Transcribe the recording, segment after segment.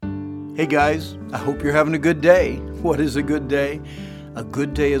Hey guys, I hope you're having a good day. What is a good day? A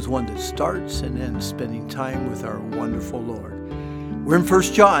good day is one that starts and ends spending time with our wonderful Lord. We're in 1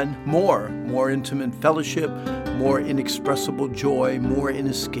 John, more intimate fellowship, more inexpressible joy, more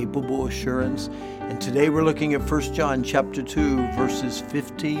inescapable assurance. And today we're looking at 1 John chapter 2, verses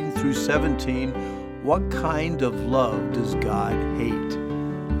 15 through 17. What kind of love does God hate?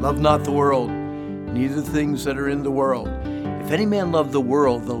 Love not the world, neither the things that are in the world. If any man love the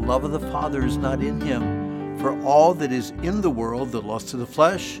world, the love of the Father is not in him. For all that is in the world, the lust of the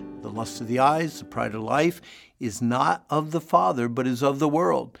flesh, the lust of the eyes, the pride of life, is not of the Father, but is of the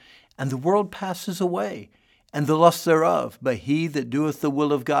world. And the world passes away, and the lust thereof. But he that doeth the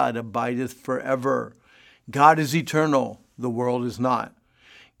will of God abideth forever. God is eternal, the world is not.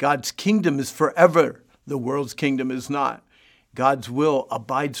 God's kingdom is forever, the world's kingdom is not. God's will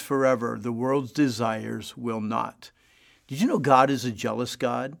abides forever, the world's desires will not. Did you know God is a jealous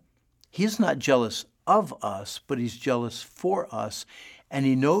God? He is not jealous of us, but he's jealous for us, and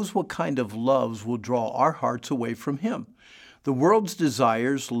he knows what kind of loves will draw our hearts away from him. The world's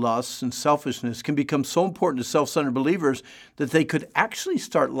desires, lusts, and selfishness can become so important to self-centered believers that they could actually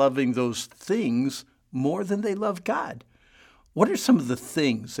start loving those things more than they love God. What are some of the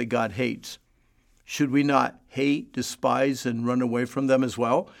things that God hates? Should we not hate, despise, and run away from them as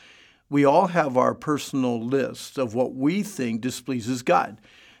well? We all have our personal list of what we think displeases God.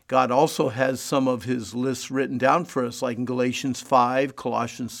 God also has some of his lists written down for us, like in Galatians 5,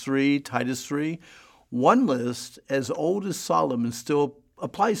 Colossians 3, Titus 3. One list, as old as Solomon, still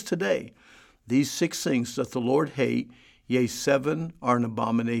applies today. These 6 things doth the Lord hate, yea, 7 are an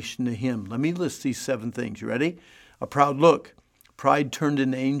abomination to him. Let me list these 7 things. You ready? A proud look. Pride turned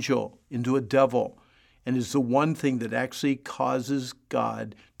an angel into a devil, and is the one thing that actually causes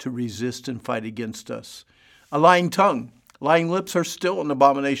God to resist and fight against us. A lying tongue. Lying lips are still an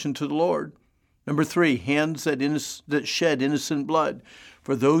abomination to the Lord. Number 3, hands that shed innocent blood.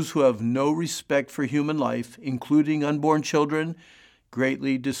 For those who have no respect for human life, including unborn children,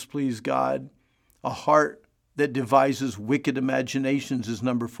 greatly displease God. A heart that devises wicked imaginations is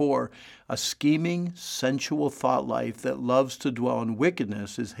number 4. A scheming, sensual thought life that loves to dwell in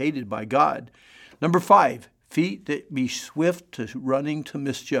wickedness is hated by God. Number 5, feet that be swift to running to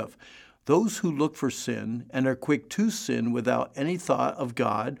mischief. Those who look for sin and are quick to sin without any thought of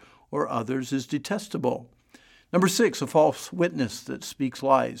God or others is detestable. Number 6, a false witness that speaks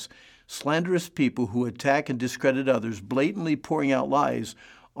lies. Slanderous people who attack and discredit others, blatantly pouring out lies,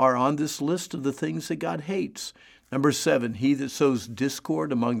 are on this list of the things that God hates. Number 7, he that sows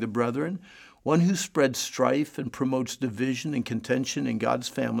discord among the brethren. One who spreads strife and promotes division and contention in God's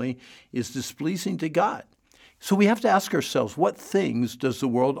family is displeasing to God. So we have to ask ourselves, what things does the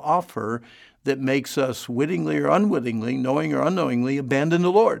world offer that makes us wittingly or unwittingly, knowing or unknowingly, abandon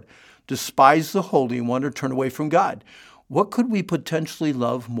the Lord, despise the Holy One, or turn away from God? What could we potentially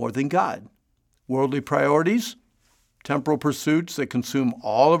love more than God? Worldly priorities? Temporal pursuits that consume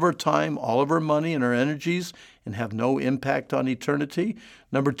all of our time, all of our money, and our energies and have no impact on eternity.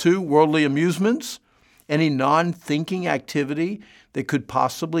 Number 2, worldly amusements. Any non-thinking activity that could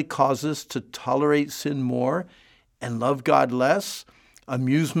possibly cause us to tolerate sin more and love God less.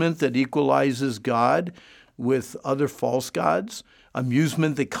 Amusement that equalizes God with other false gods.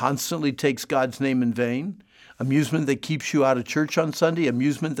 Amusement that constantly takes God's name in vain. Amusement that keeps you out of church on Sunday.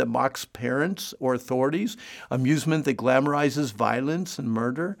 Amusement that mocks parents or authorities. Amusement that glamorizes violence and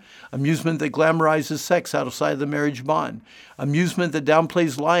murder. Amusement that glamorizes sex outside the marriage bond. Amusement that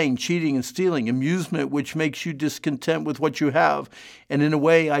downplays lying, cheating, and stealing. Amusement which makes you discontent with what you have. And in a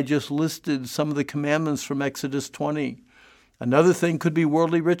way, I just listed some of the commandments from Exodus 20. Another thing could be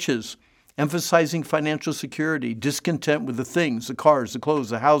worldly riches. Emphasizing financial security, discontent with the things, the cars, the clothes,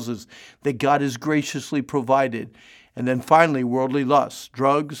 the houses that God has graciously provided. And then finally, worldly lusts,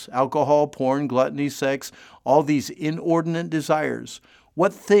 drugs, alcohol, porn, gluttony, sex, all these inordinate desires.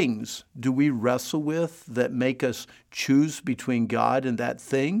 What things do we wrestle with that make us choose between God and that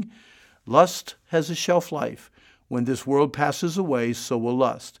thing? Lust has a shelf life. When this world passes away, so will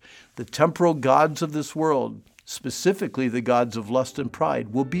lust. The temporal gods of this world, specifically the gods of lust and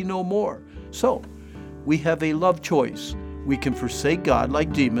pride, will be no more. So, we have a love choice. We can forsake God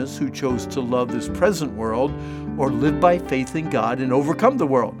like Demas, who chose to love this present world, or live by faith in God and overcome the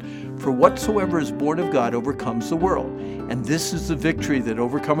world. For whatsoever is born of God overcomes the world. And this is the victory that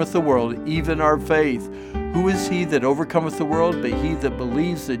overcometh the world, even our faith. Who is he that overcometh the world but he that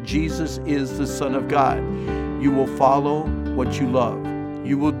believes that Jesus is the Son of God? You will follow what you love.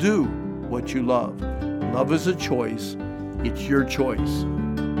 You will do what you love. Love is a choice. It's your choice.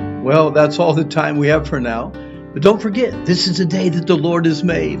 Well, that's all the time we have for now. But don't forget, this is a day that the Lord has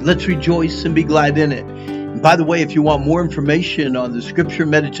made. Let's rejoice and be glad in it. And by the way, if you want more information on the scripture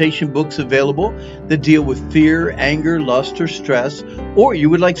meditation books available that deal with fear, anger, lust, or stress, or you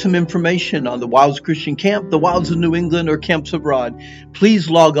would like some information on the Wilds Christian Camp, the Wilds of New England, or camps abroad, please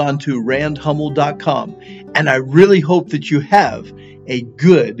log on to randhummel.com. And I really hope that you have a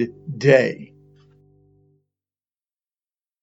good day.